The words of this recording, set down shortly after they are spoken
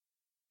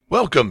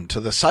Welcome to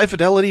the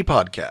Sci-Fidelity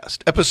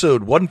Podcast,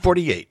 episode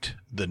 148,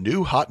 The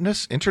New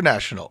Hotness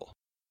International.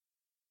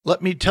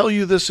 Let me tell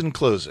you this in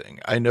closing.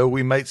 I know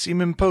we might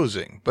seem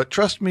imposing, but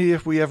trust me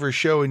if we ever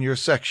show in your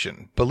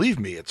section. Believe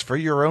me, it's for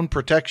your own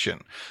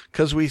protection,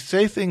 'cause we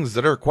say things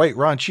that are quite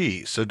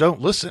raunchy, so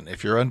don't listen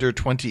if you're under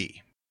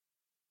 20.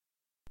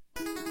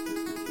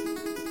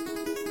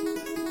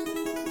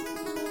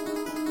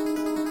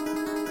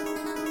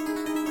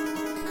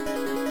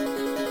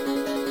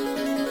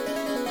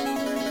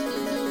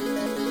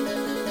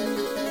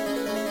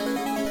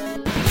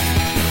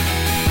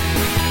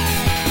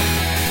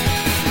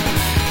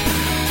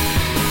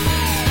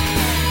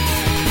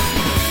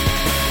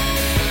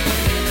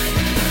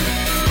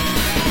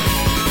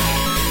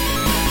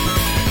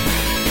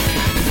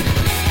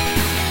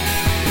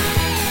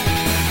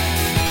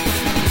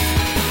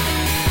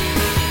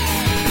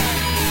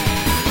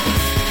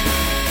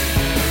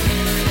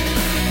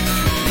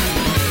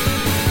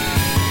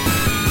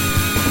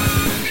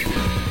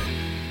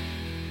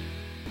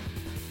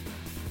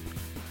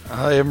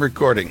 I am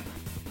recording.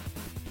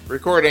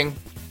 Recording.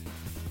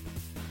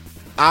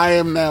 I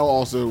am now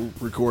also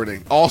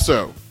recording.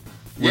 Also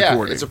Yeah,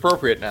 recording. it's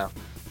appropriate now.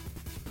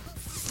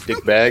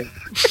 Dick bag.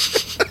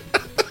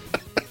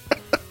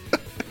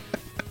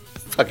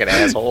 Fucking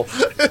asshole.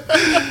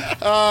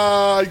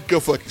 Go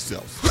fuck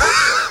yourself.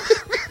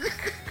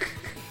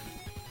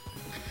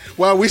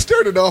 Well, we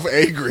started off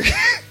angry,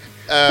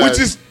 which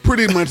is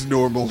pretty much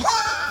normal.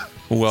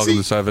 Welcome to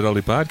the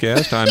Sci-Fidelity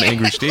Podcast. I'm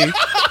Angry Steve.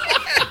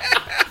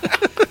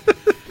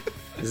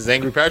 This is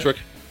Angry Patrick.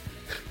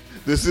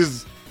 This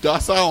is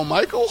Docile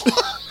Michael.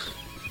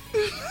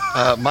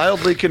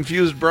 Mildly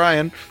confused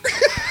Brian.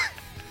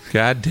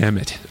 God damn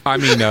it. I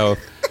mean,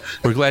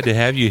 we're glad to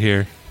have you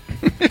here.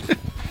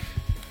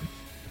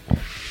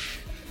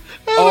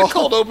 The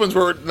cold opens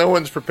where no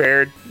one's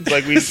prepared.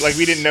 Like we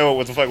didn't know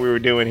what the fuck we were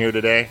doing here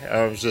today.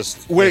 I was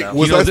just Wait,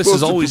 was I this supposed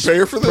is to always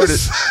prepare for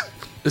this?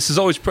 This is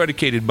always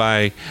predicated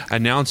by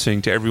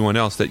announcing to everyone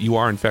else that you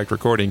are, in fact,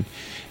 recording,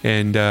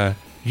 and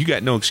you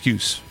got no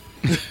excuse.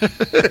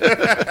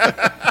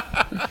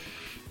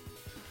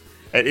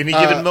 At any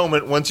given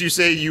moment, once you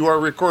say you are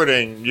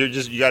recording, you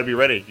got to be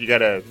ready. You got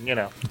to,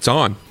 It's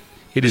on.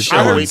 It is show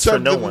I heard on. waits for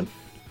no something one.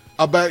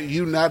 about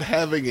you not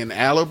having an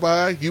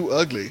alibi. You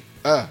ugly.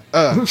 You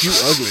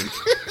ugly.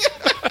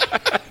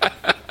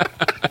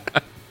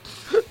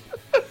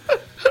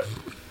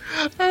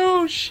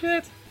 Oh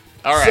shit!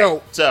 All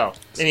right. So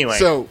anyway,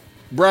 So,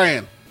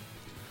 Brian,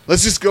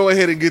 let's just go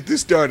ahead and get this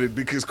started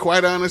because,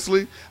 quite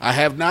honestly, I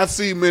have not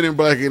seen Men in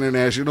Black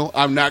International.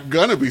 I'm not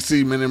gonna be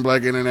seeing Men in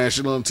Black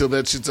International until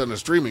that shit's on a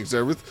streaming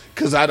service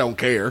because I don't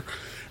care.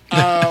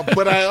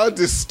 But I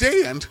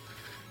understand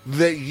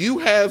that you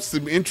have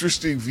some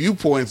interesting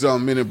viewpoints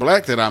on Men in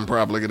Black that I'm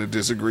probably going to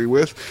disagree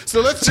with.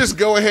 So let's just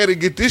go ahead and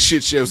get this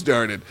shit show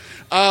started.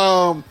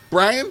 Brian,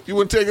 you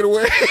want to take it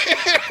away?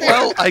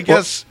 Well, I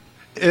guess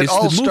it Is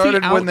all the movie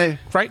started out when they...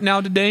 right now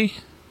today?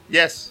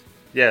 yes.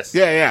 Yeah. It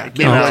Men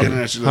came in out. Black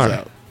International is All right.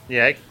 out.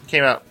 Yeah, it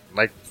came out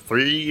like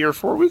 3 or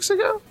 4 weeks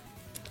ago.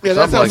 Yeah,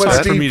 that's Something how like much that.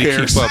 Hard for me Steve to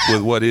cares. keep up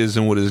with what is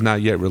and what is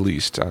not yet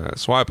released.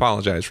 So I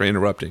apologize for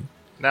interrupting.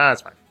 No,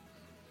 that's fine.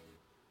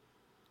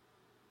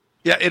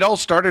 Yeah, it all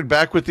started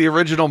back with the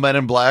original Men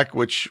in Black,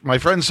 which my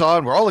friends saw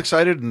and were all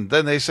excited. And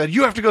then they said,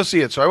 you have to go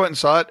see it. So I went and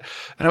saw it.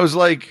 And I was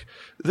like,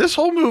 this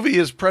whole movie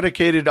is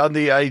predicated on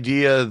the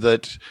idea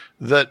that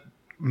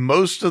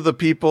most of the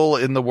people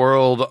in the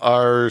world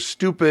are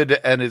stupid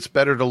and it's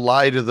better to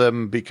lie to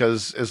them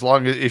because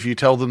if you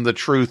tell them the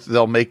truth,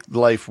 they'll make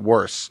life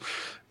worse.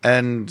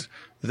 And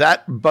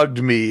that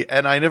bugged me.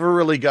 And I never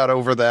really got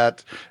over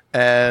that.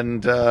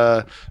 And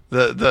that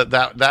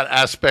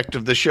aspect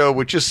of the show,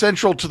 which is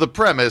central to the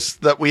premise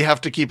that we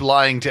have to keep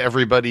lying to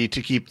everybody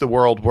to keep the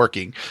world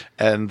working,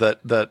 and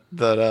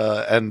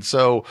and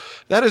so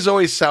that has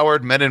always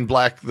soured Men in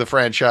Black, the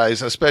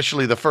franchise,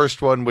 especially the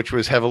first one, which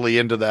was heavily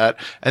into that.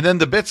 And then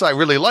the bits I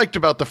really liked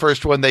about the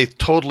first one, they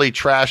totally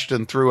trashed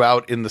and threw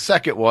out in the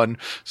second one.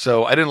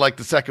 So I didn't like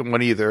the second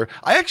one either.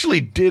 I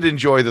actually did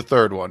enjoy the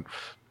third one.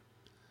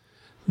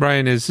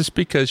 Brian, is this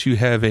because you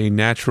have a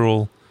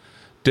natural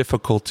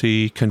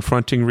difficulty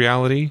confronting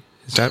reality?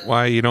 Is that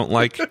why you don't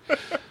like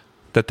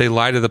that they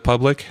lie to the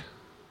public?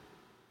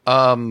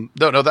 No,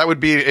 that would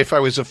be if I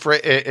was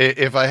afraid,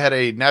 if I had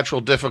a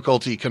natural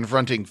difficulty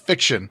confronting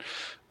fiction.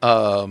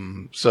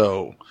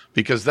 So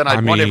because then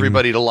I'd want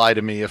everybody to lie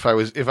to me. If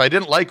I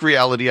didn't like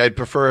reality, I'd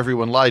prefer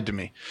everyone lied to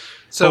me.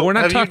 So But we're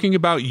not talking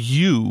about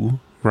you,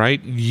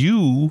 right?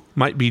 You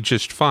might be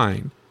just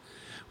fine.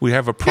 We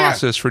have a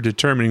process for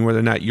determining whether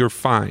or not you're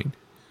fine.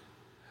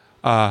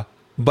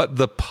 But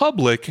the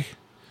public,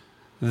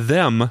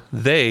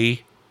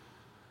 they,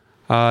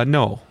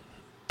 no,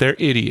 they're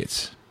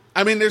idiots.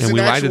 I mean, there's And an we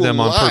lie to actual them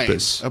on line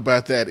purpose.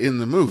 about that in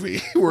the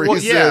movie where Well,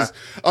 he yeah. says,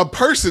 a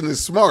person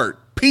is smart,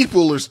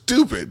 people are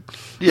stupid.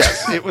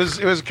 Yes, it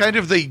was kind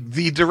of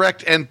the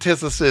direct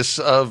antithesis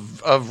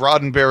of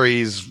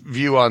Roddenberry's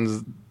view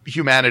on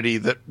humanity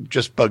that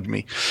just bugged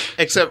me.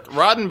 Except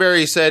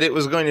Roddenberry said it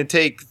was going to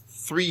take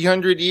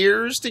 300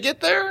 years to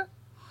get there.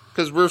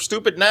 because we're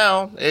stupid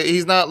now.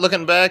 He's not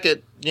looking back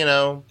at,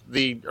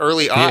 the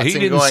early aughts. Yeah, he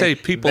and didn't going, say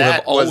people have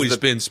 "That was always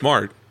been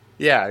smart.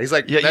 Yeah, he's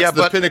like, that's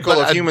the pinnacle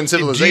of human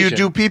civilization.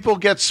 Do people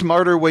get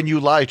smarter when you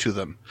lie to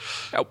them?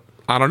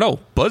 I don't know.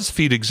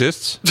 BuzzFeed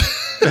exists.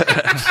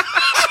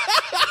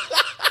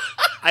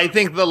 I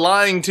think the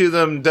lying to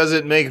them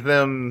doesn't make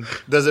them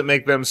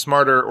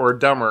smarter or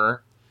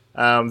dumber.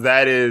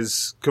 That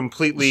is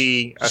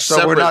completely a separate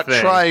thing. So we're not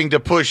trying to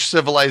push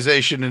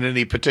civilization in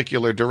any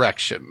particular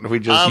direction. We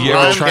just you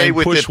ever try and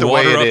push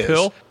water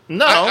uphill?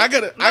 No, I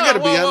gotta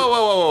be honest.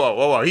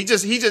 Whoa! He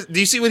just. Do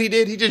you see what he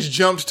did? He just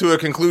jumped to a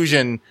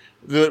conclusion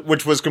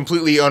which was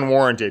completely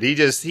unwarranted. He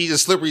just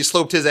slippery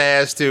sloped his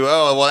ass to,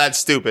 oh, well, that's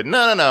stupid.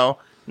 No.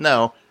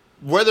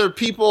 Whether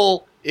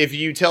people, if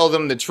you tell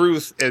them the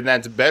truth and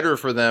that's better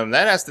for them,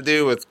 that has to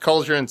do with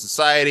culture and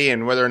society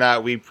and whether or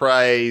not we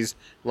prize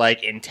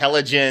like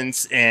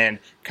intelligence and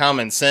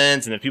common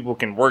sense and that people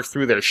can work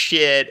through their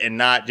shit and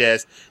not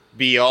just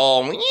be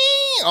all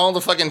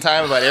the fucking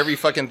time about every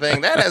fucking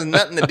thing. That has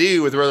nothing to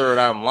do with whether or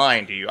not I'm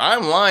lying to you.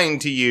 I'm lying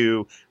to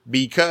you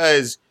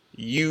because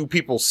you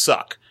people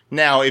suck.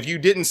 Now, if you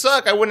didn't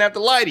suck, I wouldn't have to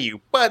lie to you.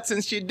 But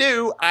since you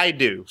do, I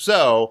do.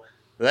 So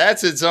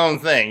that's its own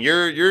thing.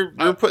 You're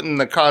putting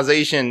the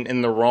causation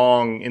in the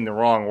wrong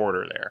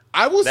order there.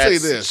 I will say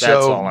this: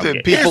 so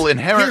the people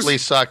inherently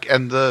suck,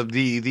 and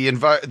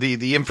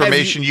the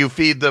information you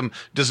feed them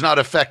does not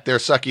affect their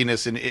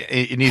suckiness in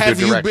either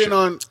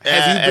direction.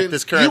 At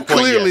this current point, you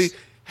clearly yes.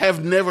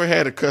 have never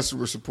had a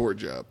customer support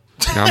job.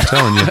 I'm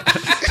telling you,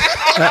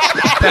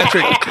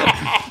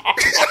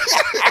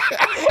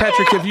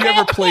 Patrick, have you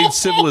ever played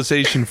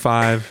Civilization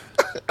 5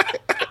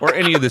 or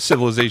any of the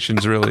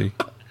civilizations really?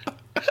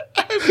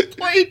 I've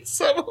played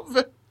some of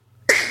it.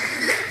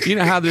 You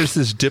know how there's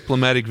this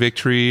diplomatic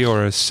victory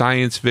or a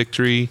science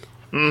victory?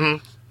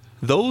 Mm-hmm.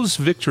 Those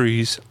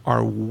victories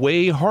are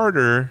way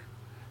harder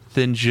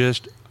than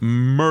just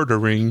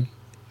murdering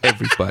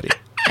everybody.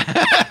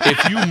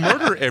 If you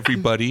murder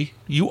everybody,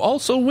 you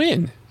also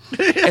win.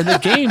 And the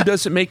game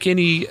doesn't make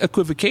any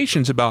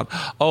equivocations about,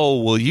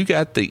 oh, well, you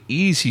got the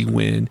easy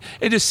win.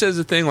 It just says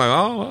a thing like,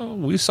 oh, well,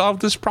 we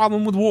solved this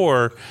problem with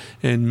war,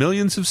 and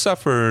millions have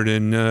suffered,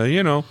 and,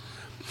 Shit,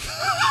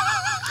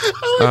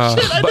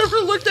 I never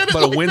looked at it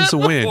but like a win's that a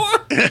win.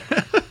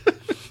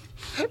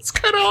 It's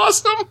kind of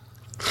awesome.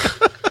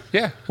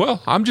 Yeah,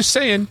 well, I'm just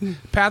saying,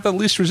 path of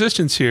least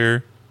resistance here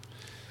is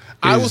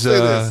I will say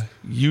this.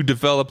 You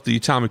develop the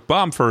atomic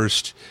bomb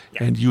first,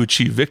 and you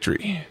achieve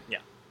victory. Yeah.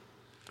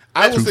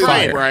 I will say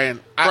Brian.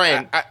 this,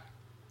 Brian.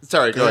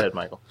 Sorry, go ahead,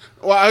 Michael.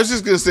 Well, I was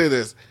just going to say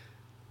this.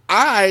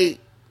 I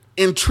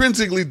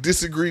intrinsically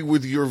disagree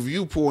with your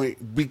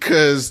viewpoint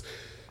because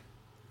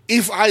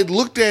if I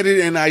looked at it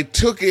and I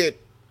took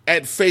it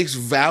at face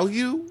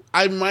value,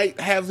 I might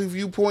have the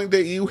viewpoint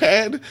that you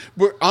had.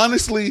 But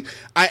honestly,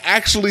 I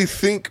actually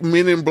think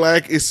Men in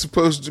Black is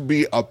supposed to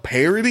be a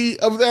parody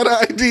of that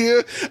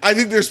idea. I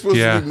think they're supposed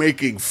to be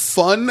making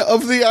fun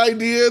of the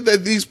idea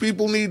that these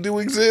people need to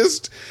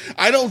exist.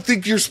 I don't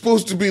think you're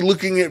supposed to be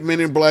looking at Men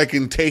in Black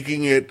and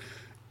taking it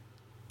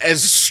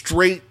as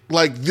straight,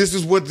 like this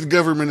is what the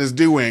government is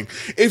doing.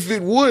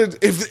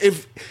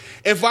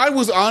 If I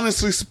was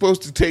honestly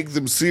supposed to take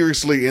them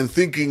seriously and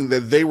thinking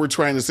that they were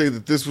trying to say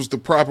that this was the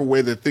proper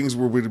way that things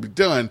were going to be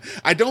done,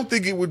 I don't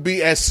think it would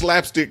be as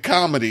slapstick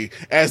comedy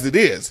as it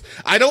is.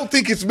 I don't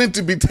think it's meant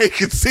to be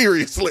taken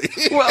seriously.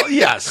 Well,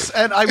 yes,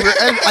 and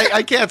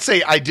I can't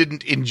say I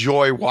didn't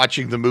enjoy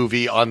watching the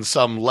movie on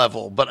some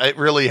level, but I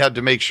really had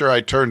to make sure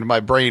I turned my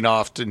brain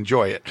off to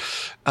enjoy it.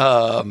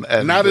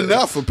 And not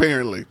enough,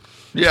 apparently.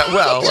 Yeah,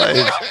 well,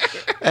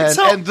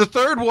 and the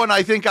third one,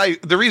 I think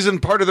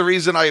part of the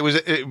reason I was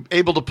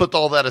able to put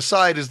all that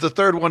aside is the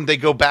third one, they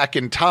go back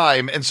in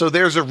time. And so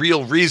there's a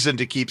real reason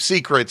to keep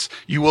secrets.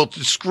 You will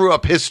screw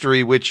up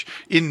history, which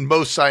in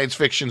most science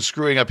fiction,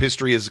 screwing up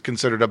history is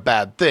considered a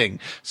bad thing.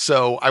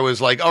 So I was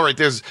like, all right,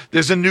 there's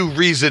a new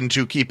reason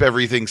to keep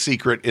everything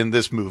secret in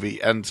this movie.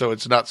 And so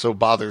it's not so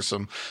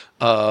bothersome,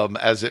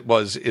 as it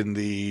was in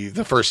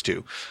the first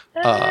two.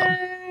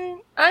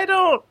 I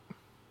don't.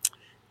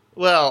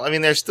 Well, I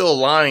mean, they're still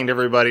lying to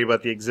everybody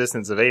about the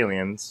existence of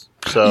aliens.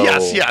 So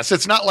Yes.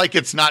 It's not like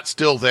it's not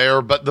still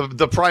there, but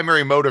the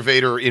primary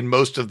motivator in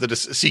most of the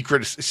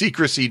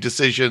secrecy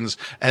decisions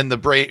and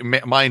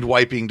the mind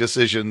wiping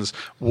decisions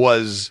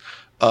was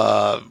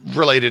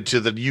related to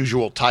the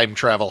usual time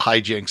travel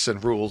hijinks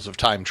and rules of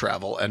time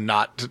travel, and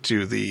not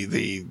to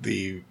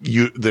the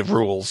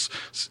rules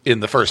in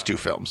the first two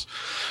films.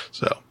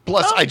 So,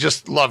 plus, I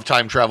just love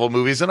time travel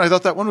movies, and I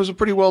thought that one was a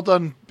pretty well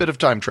done bit of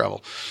time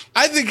travel.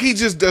 I think he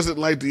just doesn't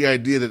like the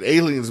idea that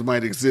aliens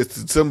might exist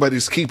and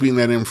somebody's keeping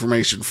that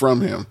information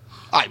from him.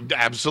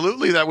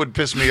 Absolutely, that would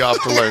piss me off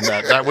to learn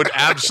that. That would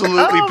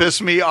absolutely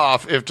piss me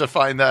off to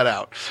find that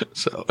out.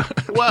 So,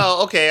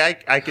 well, okay,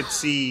 I could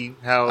see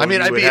how. I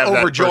mean, I'd be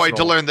overjoyed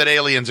to learn learn that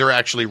aliens are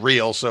actually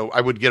real. So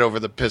I would get over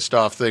the pissed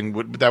off thing.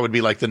 That would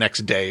be like the next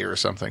day or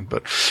something.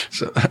 But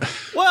so,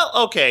 well,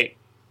 okay,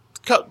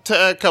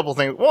 a couple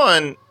things.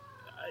 One,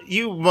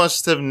 you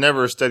must have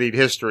never studied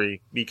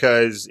history,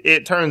 because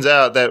it turns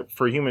out that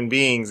for human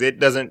beings, it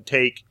doesn't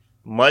take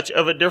much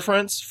of a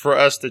difference for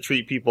us to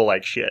treat people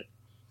like shit.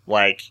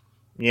 Like,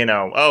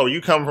 oh,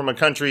 you come from a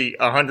country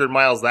 100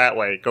 miles that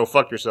way, go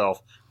fuck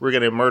yourself. We're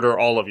going to murder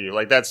all of you.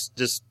 Like, that's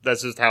just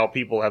how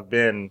people have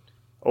been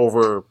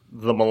over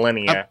the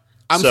millennia.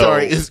 I'm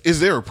sorry. Is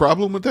there a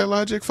problem with that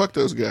logic? Fuck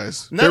those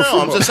guys. No,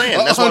 I'm just saying.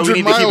 That's why we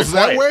need to keep it quiet.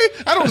 That way?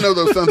 I don't know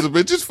those sons of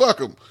bitches. Fuck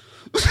them.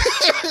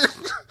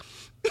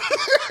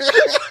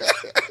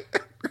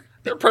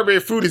 Their primary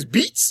food is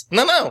beets?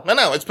 No.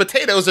 It's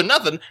potatoes or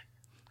nothing.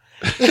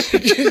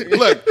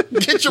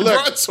 Get your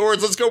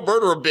broadswords. Let's go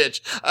murder a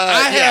bitch.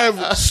 I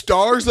have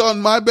stars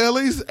on my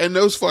bellies, and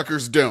those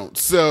fuckers don't.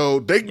 So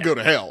they can go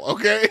to hell,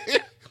 okay?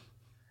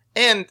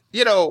 And,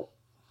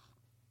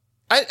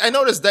 I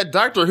noticed that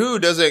Doctor Who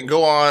doesn't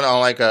go on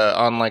like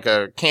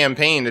a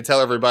campaign to tell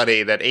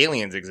everybody that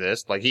aliens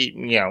exist. Like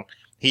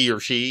he or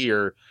she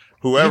or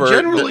whoever he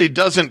generally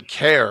doesn't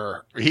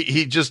care.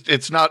 He just,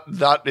 it's not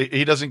that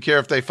he doesn't care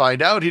if they find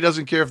out. He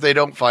doesn't care if they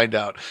don't find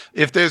out.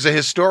 If there's a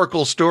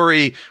historical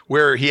story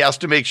where he has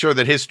to make sure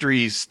that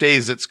history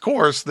stays its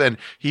course, then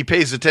he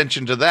pays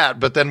attention to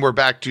that. But then we're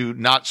back to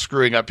not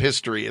screwing up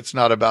history. It's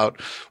not about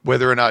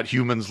whether or not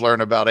humans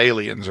learn about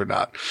aliens or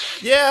not.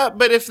 Yeah,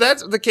 but if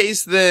that's the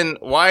case, then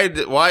why,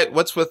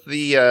 what's with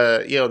the,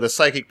 the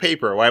psychic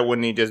paper? Why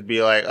wouldn't he just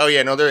be like, oh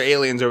yeah, no, there are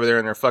aliens over there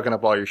and they're fucking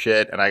up all your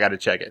shit and I got to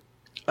check it?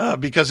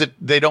 Because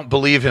they don't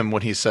believe him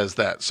when he says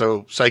that.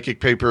 So psychic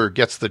paper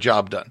gets the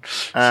job done.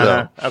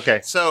 Okay.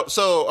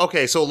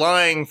 So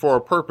lying for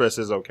a purpose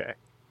is okay.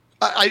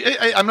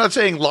 I'm not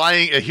saying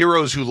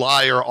heroes who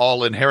lie are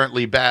all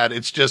inherently bad.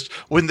 It's just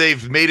when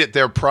they've made it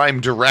their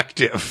prime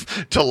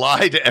directive to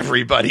lie to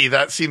everybody,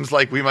 that seems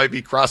like we might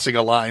be crossing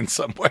a line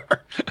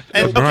somewhere.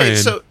 And, Brian,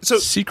 so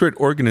secret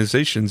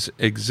organizations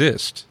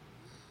exist.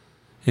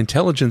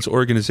 Intelligence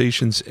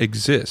organizations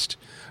exist.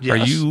 Yes.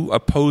 Are you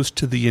opposed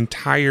to the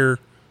entire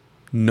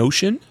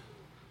notion?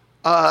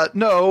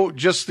 No,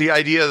 just the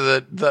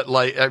idea that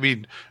like, I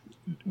mean,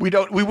 we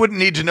wouldn't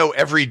need to know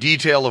every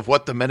detail of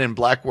what the Men in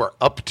Black were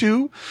up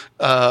to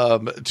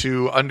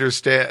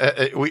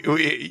understand.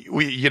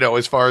 We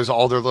as far as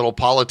all their little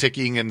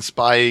politicking and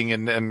spying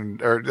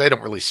and or they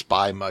don't really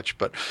spy much,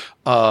 but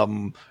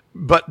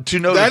to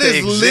know that they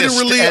is exist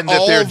literally and that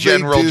all their they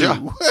general do.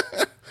 job.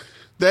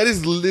 That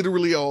is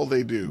literally all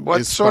they do.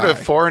 What sort of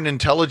foreign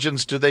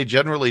intelligence do they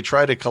generally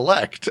try to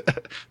collect?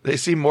 They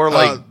seem more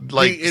like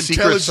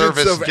Secret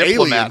Service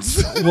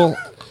diplomats. Well,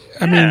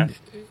 I mean,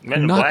 Men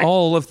in not Black.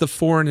 all of the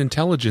foreign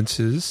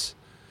intelligences,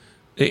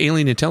 the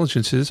alien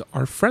intelligences,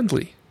 are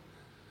friendly.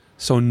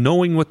 So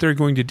knowing what they're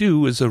going to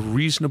do is a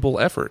reasonable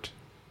effort.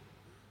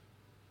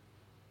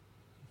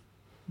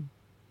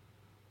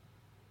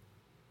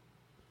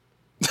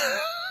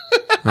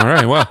 All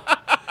right, well.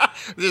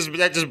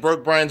 That just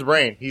broke Brian's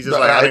brain. He's just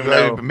like, I don't even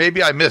know.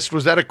 Maybe I missed.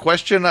 Was that a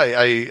question?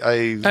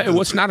 It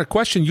was not a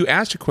question. You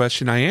asked a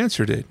question. I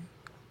answered it.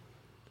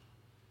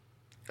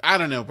 I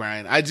don't know,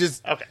 Brian.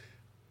 Okay.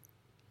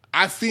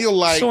 I feel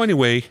like. So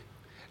anyway,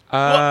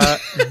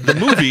 the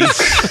movie.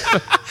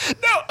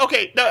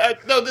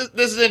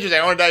 This is interesting.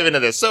 I want to dive into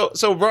this.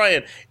 So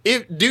Brian,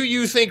 do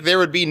you think there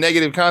would be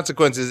negative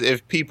consequences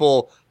if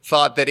people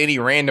thought that any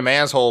random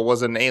asshole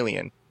was an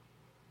alien?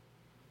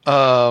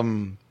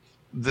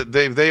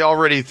 They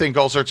already think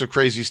all sorts of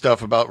crazy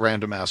stuff about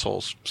random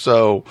assholes.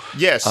 So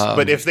yes,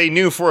 but if they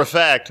knew for a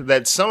fact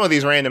that some of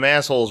these random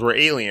assholes were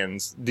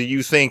aliens, do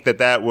you think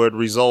that would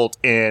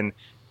result in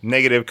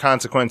negative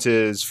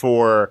consequences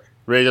for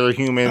regular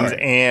humans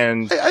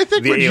and I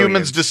think when aliens?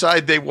 humans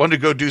decide they want to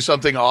go do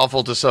something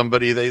awful to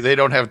somebody, they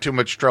don't have too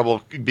much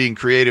trouble being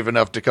creative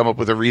enough to come up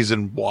with a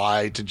reason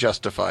why to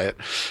justify it.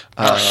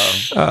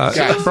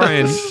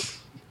 Brian,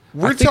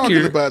 we're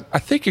talking about. I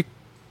think you're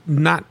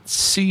not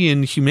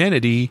seeing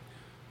humanity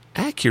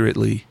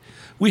accurately.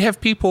 We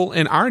have people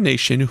in our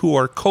nation who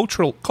are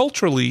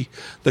culturally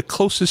the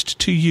closest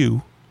to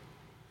you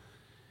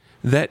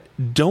that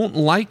don't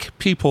like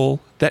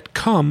people that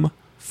come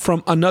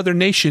from another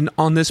nation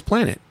on this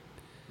planet.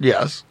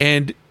 Yes.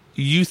 And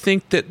you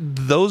think that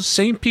those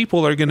same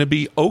people are going to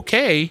be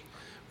okay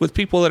with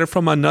people that are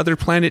from another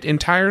planet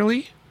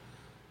entirely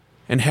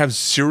and have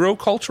zero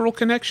cultural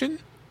connection?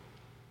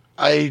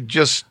 I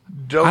just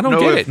don't know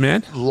get if it,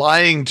 man.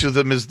 Lying to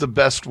them is the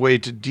best way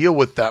to deal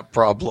with that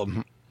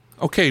problem.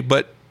 Okay,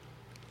 but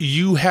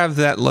you have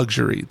that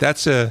luxury.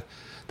 That's a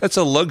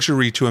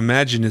luxury to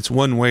imagine it's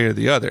one way or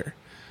the other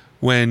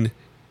when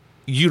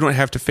you don't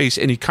have to face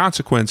any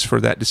consequence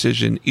for that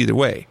decision either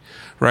way,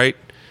 right?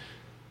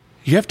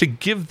 You have to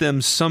give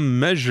them some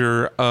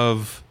measure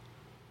of,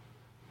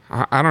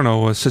 I don't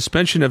know, a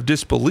suspension of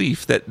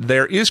disbelief that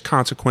there is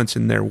consequence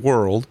in their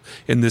world,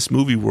 in this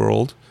movie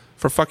world,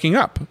 for fucking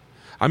up.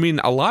 I mean,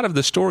 a lot of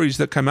the stories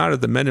that come out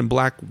of the Men in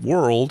Black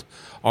world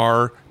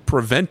are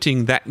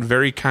preventing that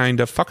very kind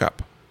of fuck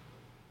up.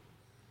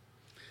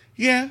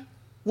 Yeah.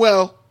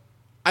 Well,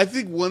 I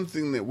think one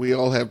thing that we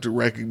all have to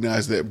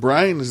recognize that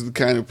Brian is the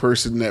kind of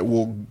person that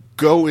will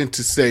go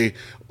into, say,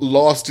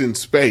 Lost in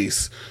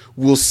Space,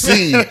 will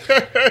see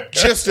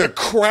just a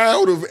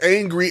crowd of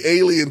angry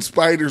alien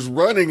spiders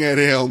running at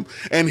him,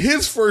 and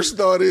his first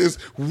thought is,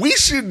 we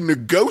should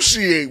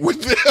negotiate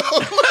with them.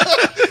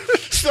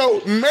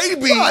 So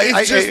maybe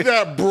it's just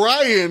that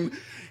Brian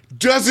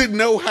doesn't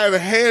know how to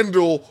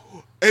handle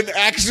an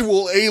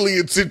actual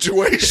alien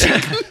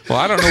situation. Well,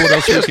 I don't know what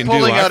else we can do.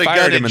 Pulling out I a fired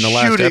gun him and in the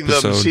last shooting them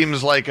episode.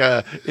 seems like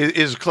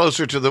is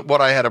closer to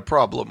what I had a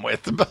problem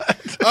with.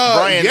 But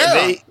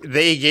Brian,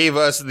 they gave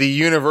us the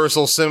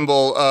universal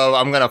symbol of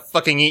I'm gonna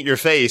fucking eat your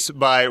face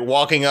by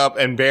walking up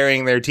and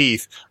baring their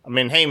teeth. I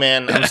mean, hey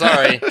man, I'm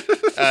sorry.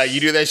 You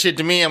do that shit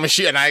to me, I'm gonna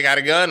shoot, and I got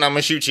a gun, I'm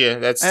gonna shoot you.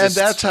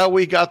 That's how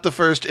we got the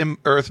first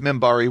Earth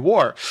Minbari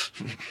War.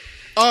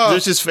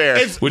 this is fair.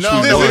 Which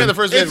no, we we won. had the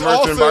first It's Earth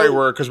also- Minbari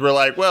war because we're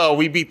like, well,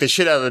 we beat the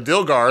shit out of the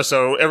Dilgar,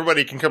 so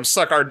everybody can come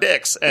suck our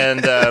dicks,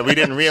 and we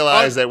didn't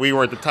realize that we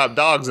weren't the top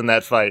dogs in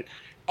that fight.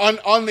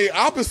 On the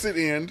opposite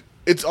end,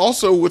 it's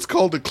also what's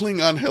called a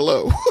Klingon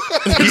hello.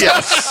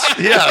 Yes,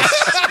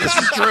 this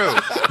is true.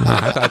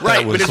 I thought Right,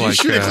 that was but if you like,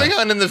 shoot a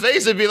Klingon in the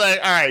face, it'd be like,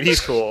 all right, he's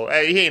cool.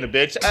 He ain't a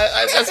bitch.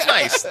 That's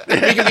nice.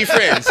 We can be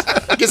friends.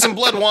 Get some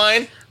blood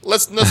wine.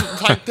 Let's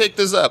pick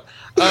this up.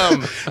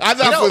 I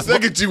thought for a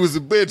second you was a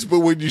bitch, but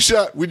when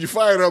you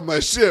fired on my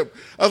ship,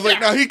 I was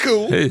like, no, he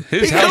cool.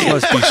 his house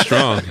must be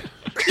strong.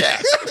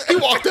 Yeah,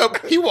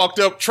 he walked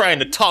up trying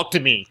to talk to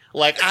me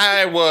like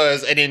I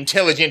was an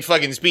intelligent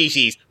fucking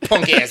species.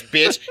 Punk ass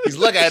bitch. He's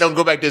lucky I don't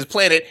go back to his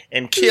planet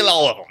and kill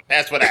all of them.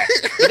 That's what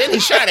But then he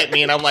shot at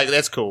me, and I'm like,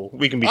 that's cool.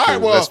 We can be All cool.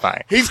 right, well, That's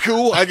fine. he's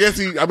cool. I guess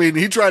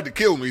he tried to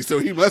kill me, so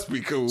he must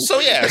be cool. So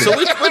yeah, so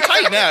we're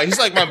tight now. He's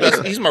like my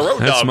best. He's my road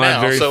That's dog my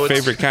now. very So it's,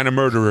 favorite kind of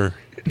murderer.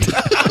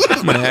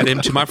 I'm going to add him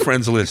to my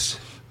friends list.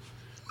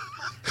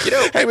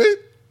 Hey, man.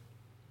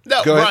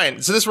 No, Go ahead.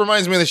 Brian. So this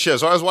reminds me of the show.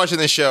 So I was watching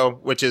this show,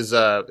 which is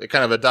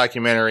kind of a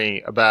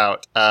documentary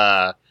about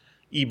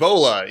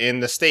Ebola in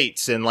the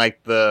States in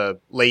like the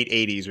late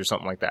 80s or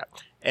something like that.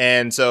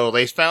 And so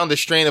they found a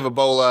strain of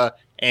Ebola,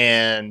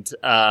 and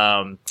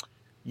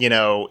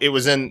it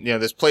was in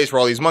this place where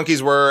all these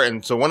monkeys were,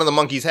 and so one of the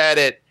monkeys had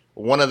it.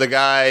 One of the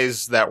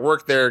guys that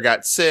worked there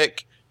got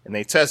sick, and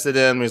they tested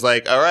him. He's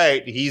like, all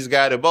right, he's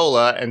got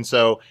Ebola, and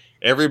so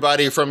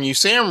everybody from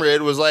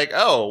USAMRID was like,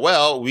 oh,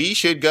 well, we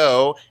should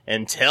go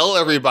and tell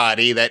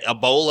everybody that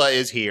Ebola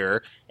is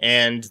here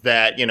and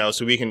that,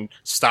 so we can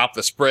stop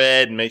the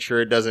spread and make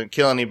sure it doesn't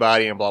kill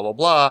anybody and blah, blah,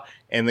 blah.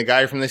 And the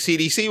guy from the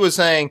CDC was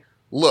saying,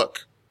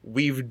 look,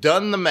 we've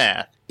done the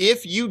math.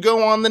 If you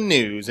go on the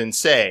news and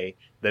say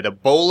that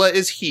Ebola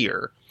is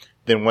here,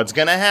 then what's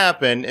going to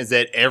happen is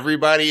that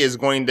everybody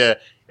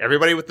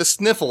with the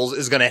sniffles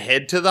is going to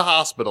head to the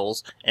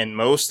hospitals, and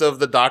most of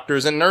the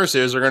doctors and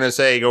nurses are going to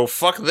say, go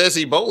fuck this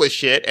Ebola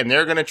shit, and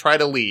they're going to try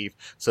to leave.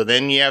 So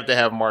then you have to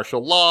have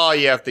martial law,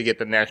 you have to get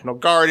the National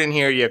Guard in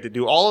here, you have to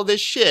do all of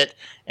this shit,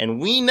 and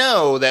we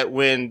know that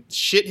when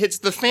shit hits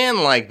the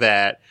fan like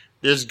that,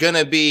 there's going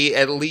to be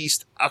at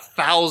least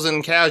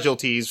 1,000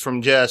 casualties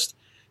from just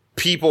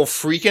people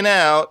freaking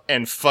out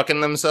and fucking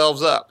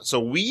themselves up. So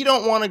we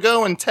don't want to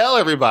go and tell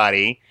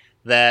everybody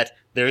that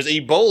there's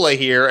Ebola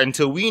here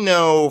until we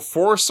know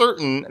for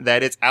certain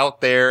that it's out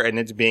there and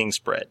it's being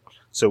spread.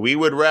 So we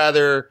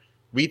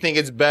think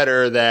it's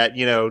better that,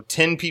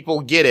 10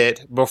 people get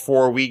it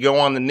before we go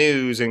on the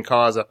news and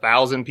cause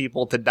 1,000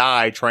 people to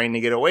die trying to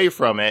get away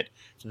from it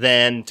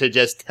than to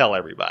just tell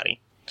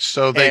everybody.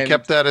 So they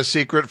kept that a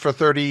secret for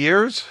 30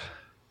 years?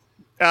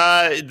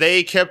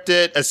 They kept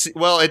it.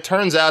 It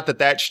turns out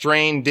that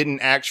strain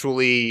didn't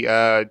actually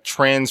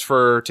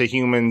transfer to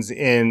humans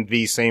in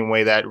the same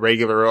way that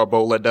regular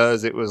Ebola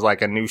does. It was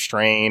like a new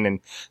strain, and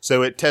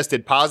so it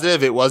tested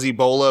positive. It was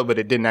Ebola, but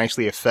it didn't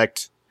actually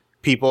affect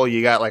people.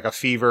 You got like a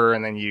fever,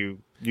 and then you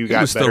got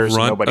It was better, the so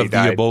runt nobody of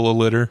died. the Ebola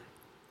litter.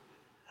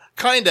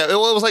 Kind of. It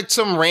was like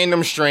some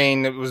random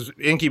strain that was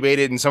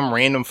incubated in some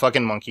random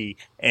fucking monkey,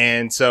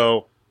 and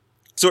so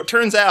it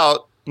turns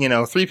out,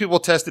 3 people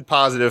tested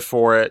positive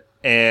for it.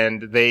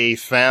 And they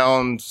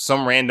found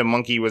some random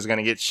monkey was going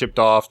to get shipped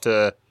off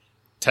to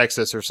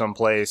Texas or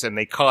someplace, and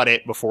they caught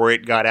it before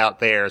it got out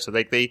there. So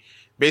they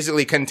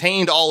basically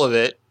contained all of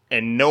it,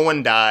 and no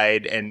one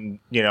died, and,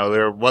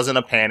 there wasn't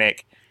a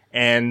panic.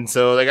 And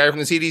so the guy from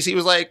the CDC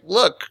was like,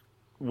 look,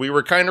 we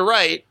were kind of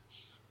right.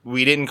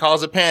 We didn't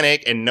cause a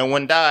panic, and no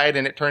one died,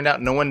 and it turned out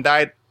no one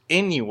died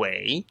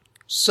anyway.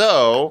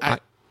 So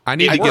I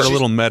need to get works. a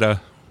little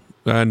meta.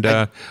 And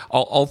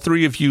all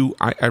 3 of you,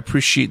 I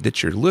appreciate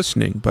that you're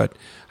listening, but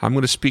I'm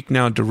going to speak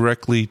now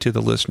directly to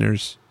the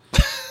listeners.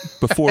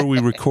 Before we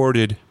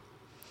recorded,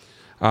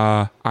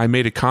 I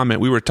made a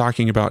comment. We were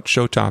talking about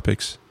show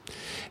topics,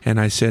 and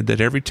I said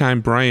that every time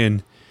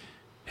Brian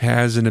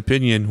has an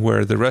opinion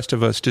where the rest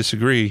of us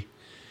disagree,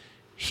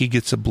 he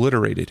gets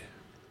obliterated.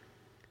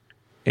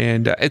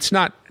 And it's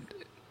not,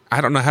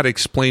 I don't know how to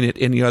explain it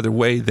any other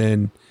way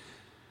than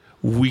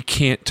we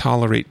can't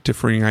tolerate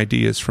differing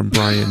ideas from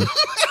Brian.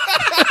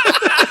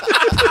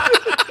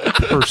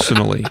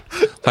 Personally,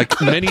 like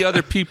many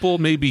other people,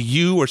 maybe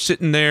you are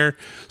sitting there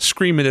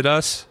screaming at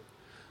us,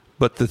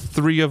 but the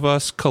three of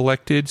us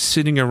collected,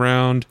 sitting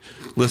around,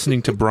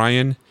 listening to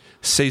Brian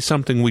say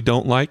something we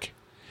don't like,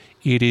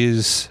 it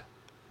is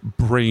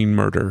brain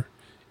murder.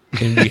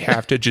 And we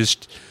have to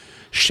just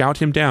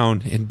shout him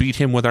down and beat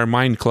him with our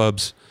mind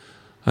clubs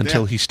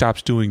until he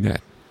stops doing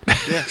that.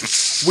 Yeah.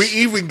 We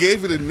even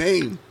gave it a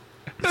name.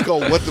 It's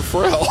called What the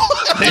Frell.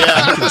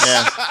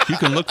 Yeah. You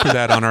can look for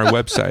that on our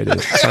website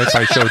at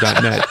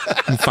sci-fi-show.net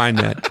and find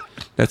that.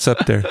 That's up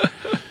there.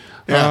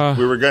 Yeah.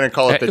 We were going to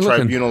call it the listen.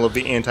 Tribunal of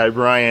the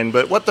Anti-Brian,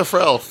 but What the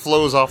Frell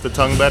flows off the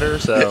tongue better,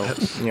 so...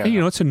 Hey,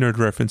 you know, it's a nerd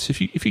reference. If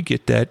you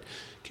get that,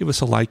 give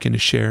us a like and a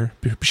share.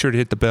 Be sure to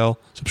hit the bell,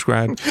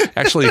 subscribe.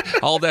 Actually,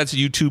 all that's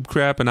YouTube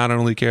crap, and I don't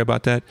really care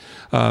about that.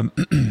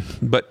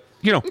 But,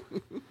 you know,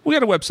 we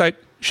got a website.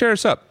 Share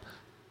us up.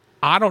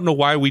 I don't know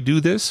why we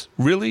do this.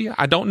 Really,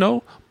 I don't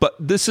know. But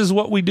this is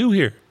what we do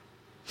here.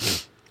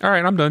 All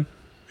right, I'm done.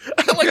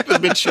 I like the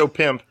Big Show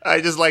pimp. I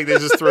just like to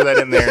just throw that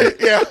in there.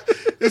 Yeah.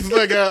 It's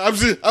like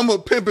I'm a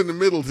pimp in the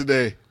middle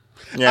today.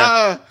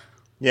 Yeah.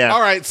 Yeah.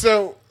 All right,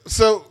 so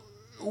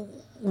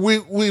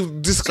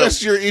we've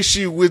discussed your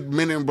issue with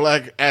Men in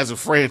Black as a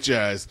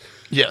franchise.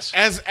 Yes.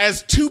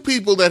 As two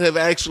people that have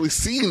actually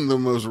seen the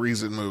most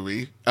recent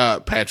movie,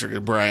 Patrick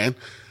and Brian,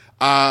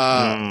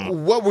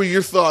 what were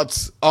your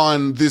thoughts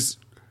on this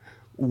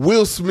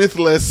Will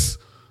Smith-less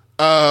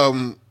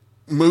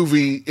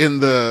movie in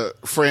the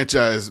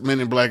franchise Men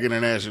in Black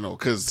International?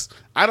 Because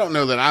I don't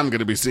know that I'm going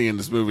to be seeing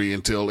this movie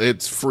until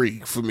it's free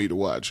for me to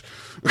watch.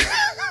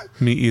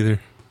 Me either.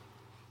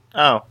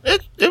 Oh,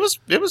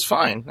 it was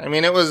fine. I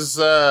mean, it was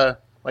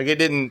like it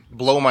didn't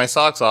blow my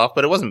socks off,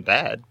 but it wasn't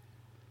bad.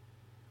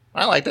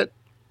 I liked it.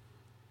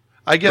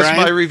 I guess Brian?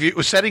 my review,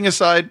 setting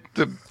aside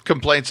the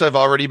complaints I've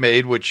already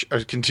made, which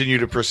continue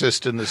to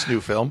persist in this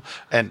new film,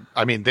 and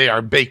I mean they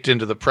are baked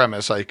into the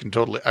premise. I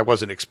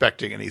wasn't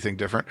expecting anything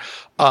different.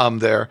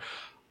 There,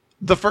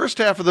 the first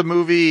half of the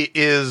movie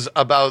is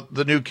about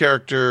the new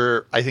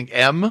character, I think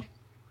M,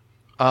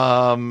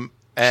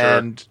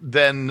 and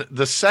then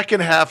the second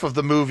half of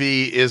the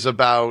movie is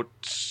about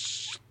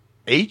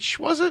H.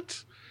 Was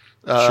it?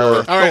 Sure.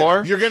 All right, Thor.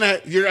 I was going to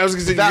say, you're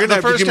going to The have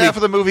to first give me half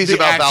of the movie is the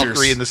about actors.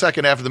 Valkyrie, and the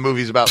second half of the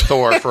movie is about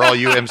Thor for all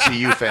you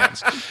MCU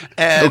fans.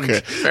 And,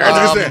 Okay. I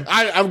was going to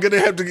say, I'm going to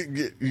have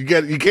to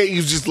you can't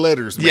use just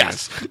letters, man.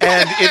 Yes,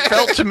 and it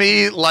felt to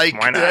me like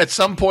Why not? at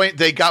some point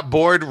they got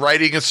bored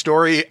writing a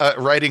story,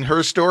 writing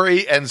her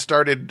story, and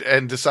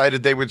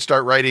decided they would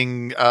start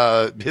writing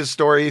his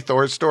story,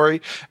 Thor's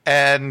story,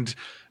 and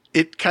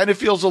it kind of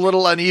feels a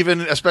little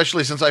uneven,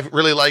 especially since I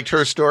really liked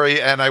her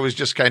story, and I was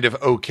just kind of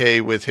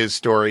okay with his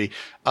story.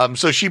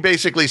 So she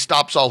basically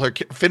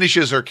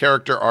finishes her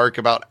character arc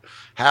about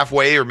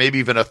halfway or maybe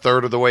even a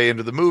third of the way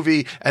into the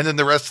movie, and then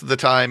the rest of the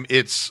time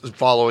it's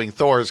following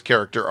Thor's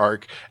character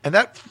arc, and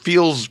that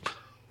feels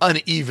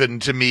uneven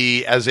to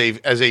me as a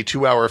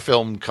 2-hour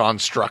film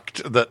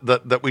construct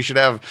that we should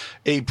have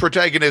a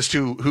protagonist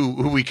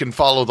who we can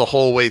follow the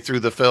whole way through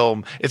the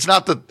film. It's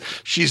not that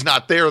she's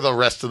not there the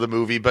rest of the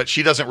movie, but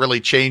she doesn't really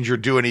change or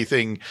do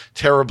anything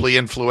terribly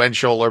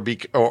influential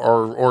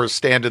or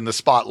stand in the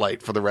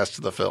spotlight for the rest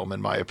of the film,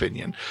 in my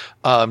opinion.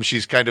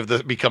 She's kind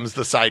of becomes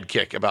the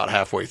sidekick about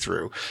halfway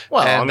through.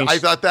 Well, and I mean, I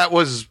thought that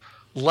was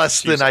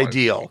less than always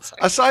ideal.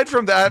 Aside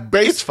from that,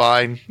 it's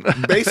fine.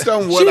 Based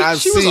on what I've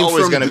she was seen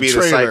always from gonna the be the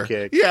trailer,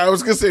 sidekick. yeah, I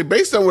was gonna say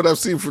based on what I've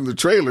seen from the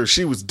trailer,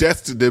 she was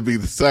destined to be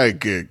the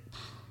sidekick.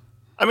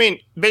 I mean,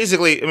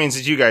 basically,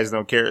 since you guys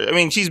don't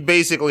care, she's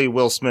basically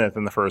Will Smith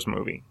in the first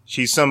movie.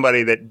 She's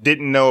somebody that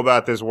didn't know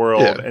about this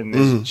world and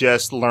is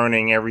just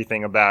learning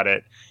everything about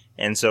it.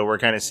 And so we're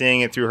kind of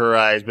seeing it through her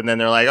eyes, but then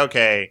they're like,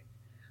 okay,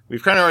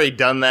 we've kind of already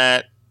done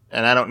that,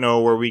 and I don't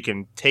know where we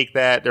can take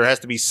that. There has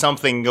to be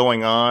something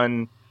going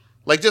on.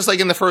 Like, just like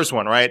in the first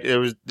one, right?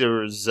 There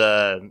was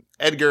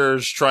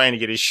Edgar's trying to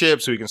get his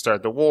ship so he can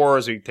start the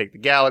war, so he can take the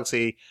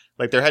galaxy.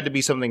 Like, there had to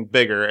be something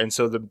bigger. And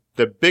so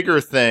the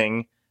bigger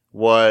thing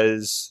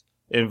was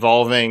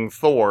involving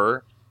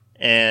Thor,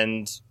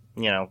 and,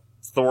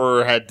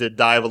 Thor had to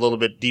dive a little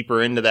bit deeper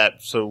into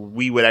that so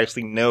we would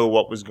actually know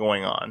what was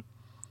going on.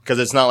 Because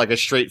it's not like a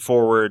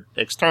straightforward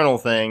external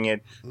thing.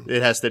 It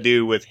has to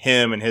do with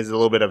him and a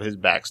little bit of his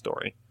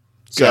backstory.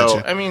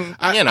 So,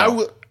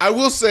 Gotcha. I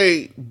will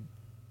say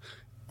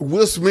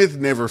Will Smith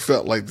never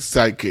felt like the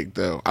sidekick,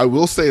 though. I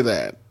will say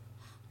that.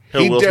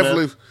 Will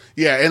definitely, Smith?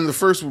 yeah, in the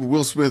first one,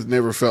 Will Smith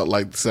never felt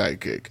like the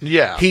sidekick.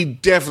 Yeah. He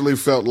definitely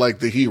felt like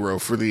the hero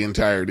for the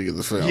entirety of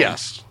the film.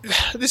 Yes.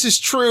 This is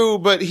true,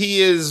 but he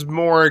is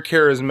more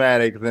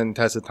charismatic than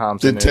Tessa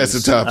Thompson.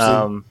 Tessa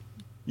Thompson.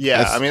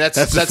 Yeah, That's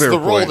a that's fair the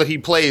role point. that he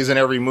plays in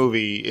every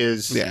movie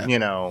is,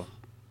 Yeah.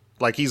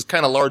 like he's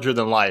kind of larger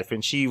than life,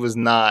 and she was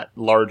not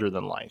larger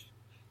than life.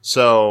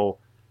 So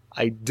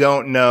I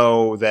don't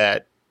know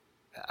that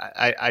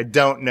I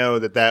don't know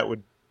that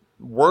would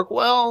work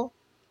well.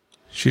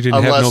 She didn't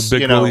have no Unless,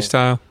 Big Willie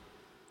style.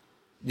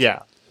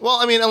 Yeah.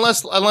 Well,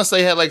 unless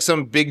they had like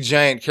some big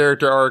giant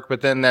character arc,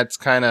 but then that's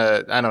kind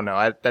of, I don't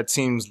know.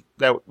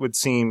 That would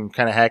seem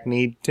kind of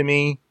hackneyed to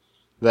me.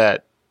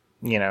 That,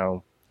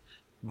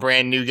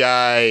 brand new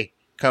guy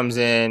comes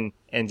in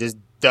and just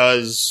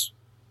does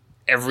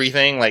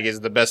everything, like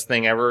is the best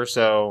thing ever.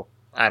 So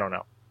I don't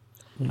know.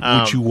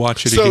 Would you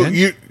watch it So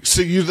again?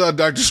 you thought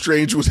Doctor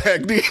Strange was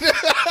hackneyed?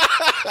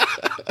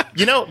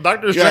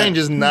 Doctor Strange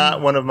is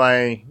not one of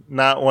my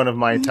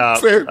top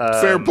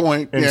fair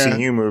point.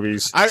 MCU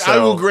movies. I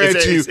will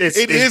grant you, it's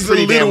it is a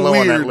pretty damn little low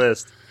weird. on that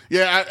list.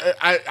 Yeah,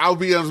 I'll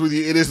be honest with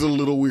you. It is a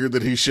little weird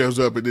that he shows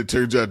up and it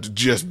turns out to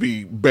just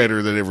be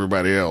better than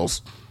everybody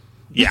else.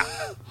 Yeah,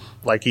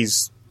 like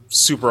he's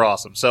super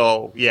awesome.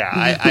 So yeah,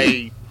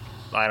 I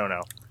don't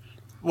know.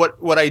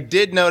 What I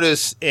did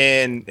notice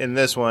in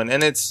this one,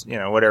 and it's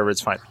whatever,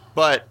 it's fine.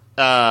 But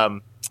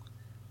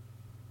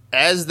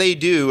as they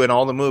do in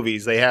all the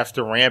movies, they have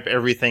to ramp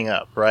everything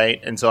up,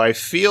 right? And so I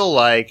feel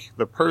like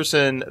the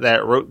person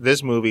that wrote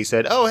this movie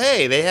said, "Oh,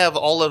 hey, they have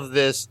all of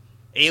this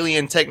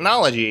alien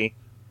technology.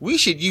 We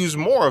should use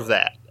more of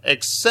that."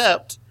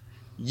 Except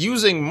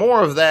using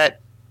more of that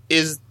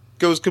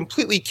goes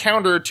completely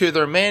counter to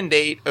their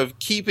mandate of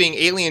keeping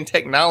alien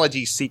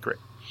technology secret.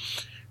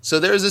 So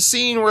there's a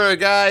scene where a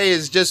guy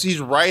he's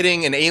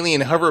riding an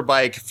alien hover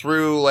bike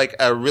through like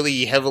a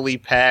really heavily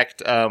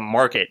packed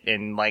market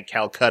in like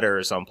Calcutta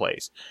or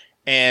someplace.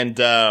 And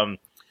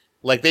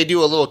like they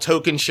do a little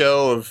token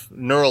show of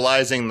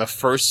neuralizing the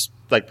first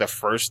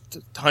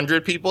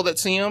 100 people that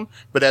see him,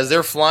 but as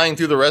they're flying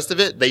through the rest of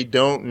it, they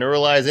don't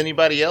neuralize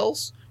anybody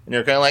else. And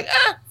they're kind of like,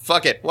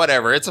 fuck it,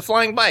 whatever. It's a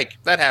flying bike.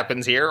 That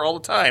happens here all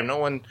the time. No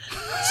one.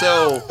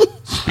 So,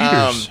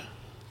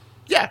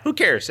 yeah, who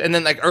cares? And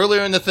then like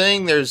earlier in the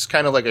thing, there's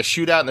kind of like a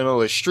shootout in the middle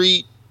of the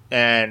street,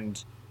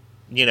 and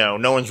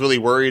no one's really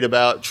worried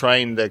about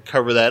trying to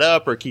cover that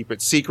up or keep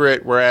it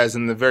secret. Whereas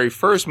in the very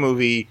first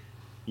movie,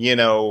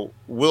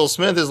 Will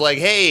Smith is like,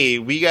 hey,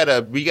 we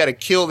gotta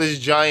kill this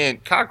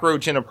giant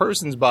cockroach in a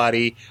person's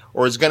body,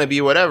 or it's gonna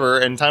be whatever.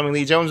 And Tommy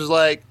Lee Jones was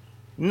like,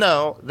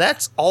 no,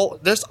 that's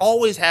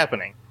always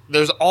happening.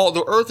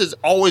 The Earth is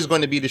always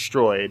going to be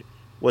destroyed.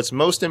 What's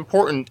most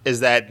important is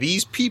that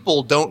these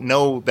people don't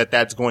know that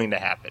that's going to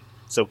happen.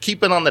 So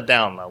keep it on the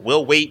down low.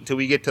 We'll wait until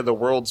we get to the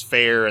World's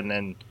Fair and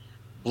then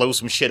blow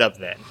some shit up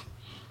then.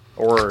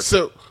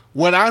 So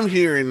what I'm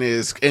hearing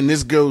is, and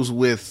this goes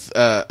with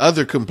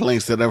other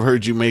complaints that I've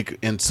heard you make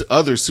in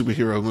other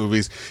superhero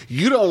movies,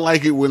 you don't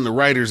like it when the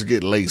writers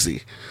get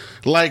lazy.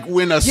 Like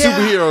when a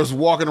superhero's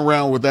walking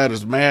around without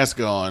his mask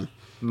on.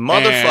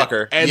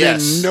 Motherfucker. And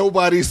yes. then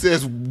nobody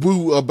says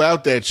woo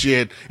about that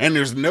shit, and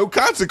there's no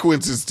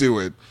consequences to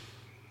it.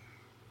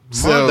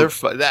 So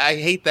I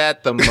hate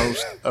that the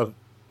most of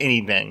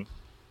anything.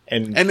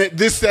 And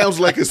this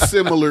sounds like a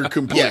similar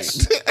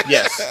complaint.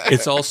 Yes.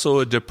 It's also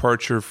a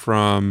departure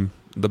from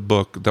the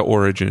book, The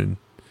Origin.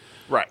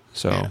 Right.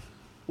 So, yeah.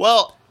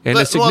 Well, in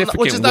a significant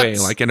way, not,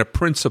 like in a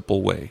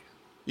principal way.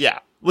 Yeah.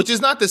 Which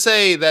is not to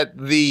say that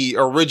the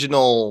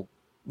original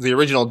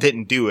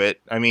didn't do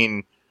it. I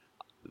mean,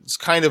 it's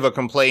kind of a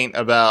complaint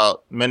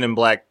about Men in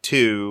Black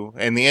 2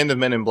 and the end of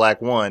Men in Black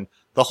 1.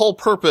 The whole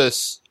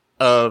purpose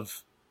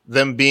of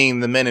them being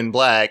the Men in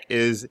Black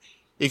is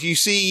if you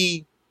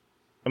see,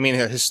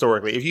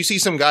 historically, if you see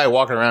some guy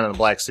walking around in a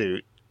black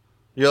suit,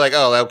 you're like,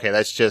 oh, okay,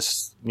 that's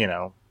just,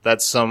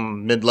 that's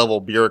some mid-level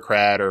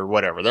bureaucrat or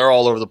whatever. They're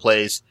all over the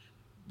place.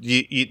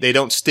 They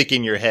don't stick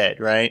in your head,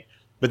 right?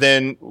 But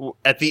then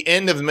at the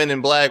end of Men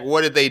in Black,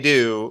 what did they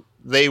do?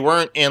 They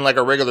weren't in like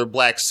a regular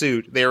black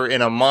suit. They were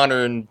in a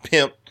modern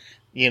pimp,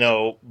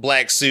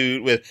 black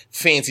suit with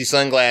fancy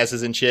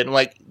sunglasses and shit. I'm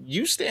like,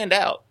 you stand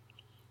out.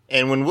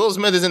 And when Will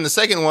Smith is in the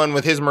second one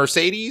with his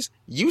Mercedes,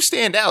 you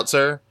stand out,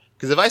 sir.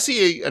 Because if I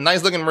see a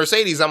nice looking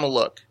Mercedes, I'm gonna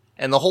look.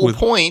 And the whole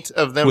point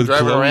of them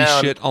driving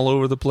around shit all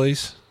over the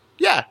place.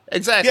 Yeah,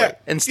 exactly. Yeah,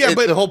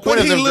 but the whole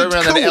point of them driving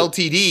around cool. that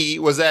LTD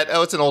was that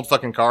it's an old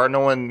fucking car.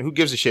 Who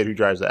gives a shit who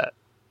drives that,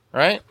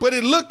 right? But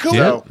it looked cool.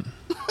 Yeah.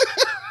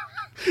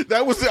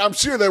 I'm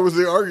sure that was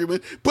the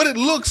argument, but it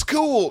looks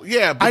cool.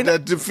 Yeah, but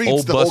that defeats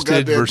Old the whole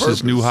busted goddamn versus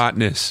purpose. new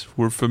hotness.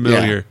 We're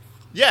familiar.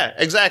 Yeah,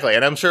 exactly.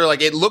 And I'm sure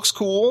like it looks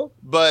cool,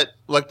 but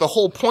like the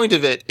whole point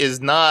of it is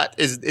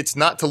it's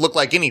not to look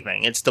like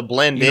anything. It's to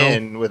blend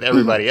in with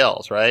everybody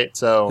else, right?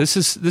 So This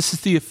is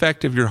the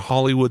effect of your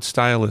Hollywood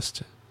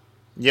stylist.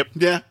 Yep.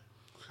 Yeah.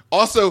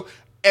 Also,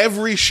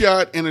 every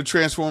shot in a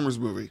Transformers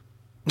movie.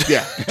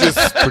 Yeah,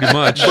 just Pretty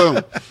much.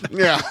 boom.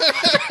 Yeah.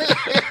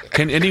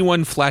 Can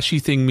anyone flashy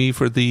thing me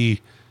for the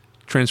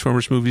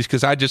Transformers movies?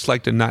 Because I just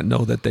like to not know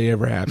that they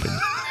ever happened.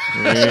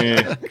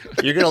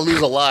 You're gonna lose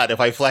a lot if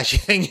I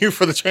flash you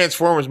for the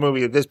Transformers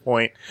movie at this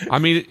point. I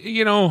mean,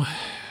 It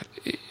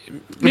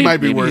might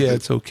be worth it.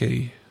 It's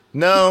okay.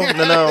 No.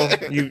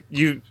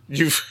 You've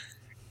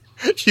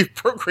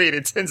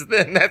procreated since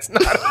then. That's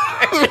not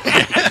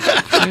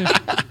okay.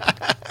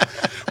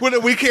 Well,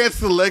 we can't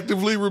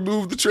selectively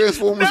remove the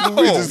Transformers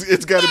movies.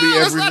 It's got to be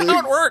That's everything. not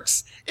how it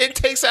works. It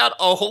takes out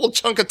a whole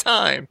chunk of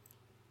time.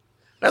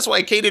 That's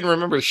why Kay didn't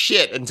remember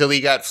shit until he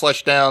got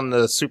flushed down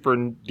the super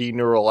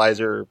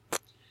deneuralizer.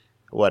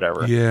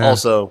 Whatever. Yeah.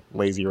 Also,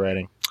 lazy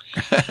writing.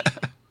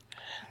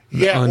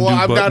 Yeah, well, undo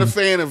I'm not a button.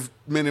 fan of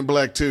Men in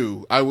Black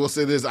 2. I will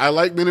say this. I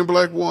like Men in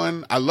Black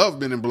 1. I love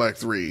Men in Black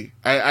 3.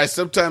 I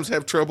sometimes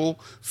have trouble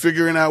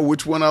figuring out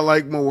which one I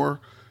like more.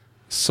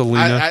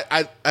 Selena.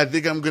 I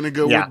think I'm going to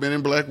go with Men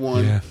in Black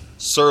 1. Yeah.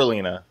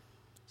 Sirlena.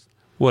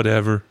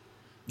 Whatever.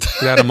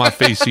 Get out of my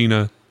face,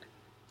 Cena.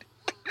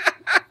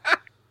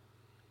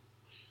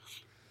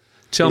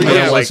 Tell me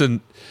I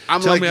wasn't.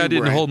 Tell me I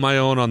didn't hold my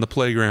own on the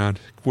playground,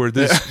 where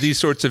these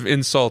sorts of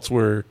insults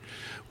were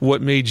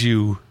what made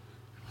you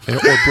or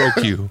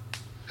broke you.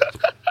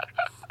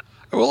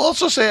 I will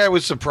also say I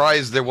was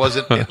surprised there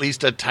wasn't at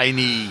least a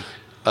tiny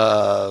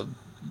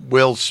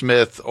Will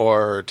Smith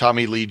or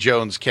Tommy Lee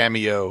Jones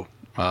cameo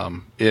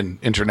in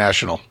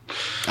International.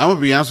 I'm going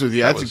to be honest with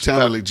you. I think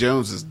Tommy Lee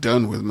Jones is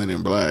done with Men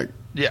in Black.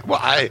 Yeah, well,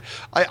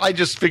 I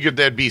just figured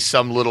there'd be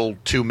some little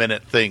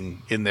 2-minute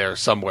thing in there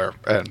somewhere,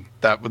 and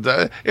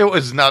it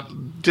was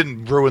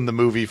didn't ruin the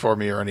movie for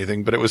me or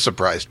anything, but it was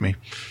surprised me.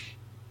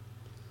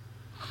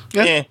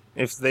 Yeah,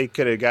 if they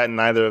could have gotten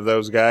either of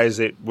those guys,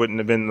 it wouldn't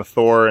have been the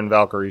Thor and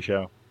Valkyrie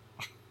show.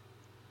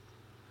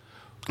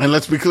 And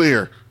let's be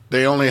clear,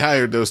 they only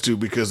hired those two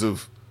because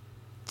of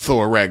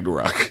Thor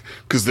Ragnarok,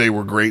 because they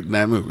were great in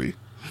that movie.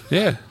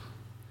 Yeah.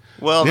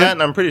 Well, that,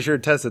 and I'm pretty sure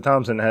Tessa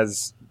Thompson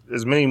has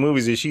as many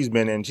movies as she's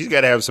been in. She's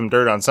got to have some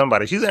dirt on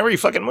somebody. She's in every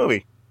fucking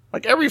movie.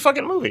 Like, every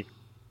fucking movie.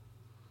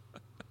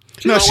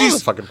 She's all over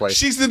the fucking place.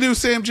 She's the new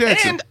Sam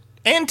Jackson.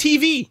 And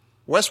TV.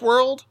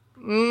 Westworld.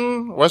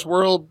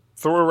 Westworld,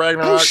 Thor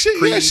Ragnarok. Oh, shit.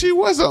 Creed. Yeah, she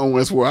was on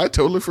Westworld. I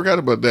totally forgot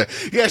about that.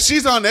 Yeah,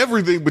 she's on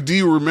everything, but do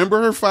you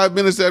remember her 5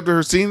 minutes after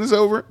her scene is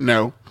over?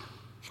 No.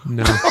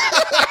 No.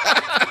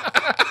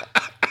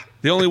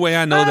 The only way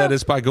I know that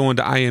is by going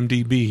to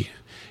IMDb.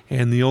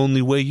 And the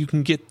only way you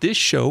can get this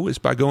show is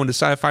by going to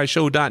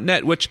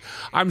sci-fi-show.net, which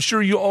I'm sure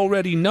you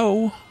already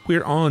know.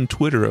 We're on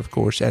Twitter, of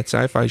course, at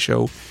Sci-Fi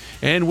Show.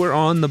 And we're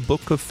on the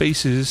Book of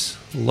Faces.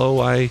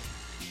 I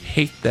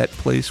hate that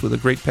place with a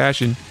great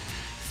passion.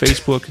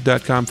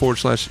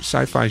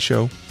 Facebook.com/Sci-Fi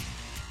Show.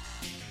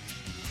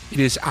 It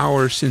is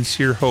our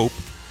sincere hope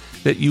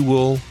that you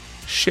will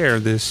share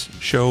this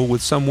show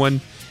with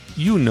someone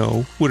you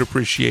know would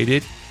appreciate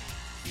it.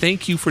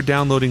 Thank you for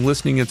downloading,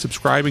 listening, and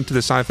subscribing to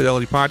the Sci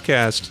Fidelity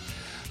Podcast.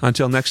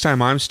 Until next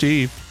time, I'm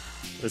Steve.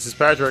 This is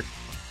Patrick.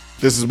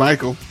 This is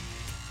Michael.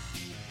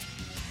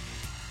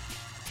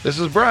 This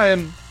is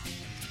Brian.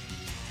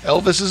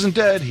 Elvis isn't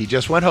dead. He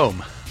just went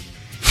home.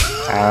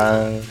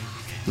 Yeah,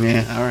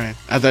 all right.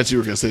 I thought you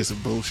were going to say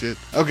some bullshit.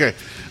 Okay.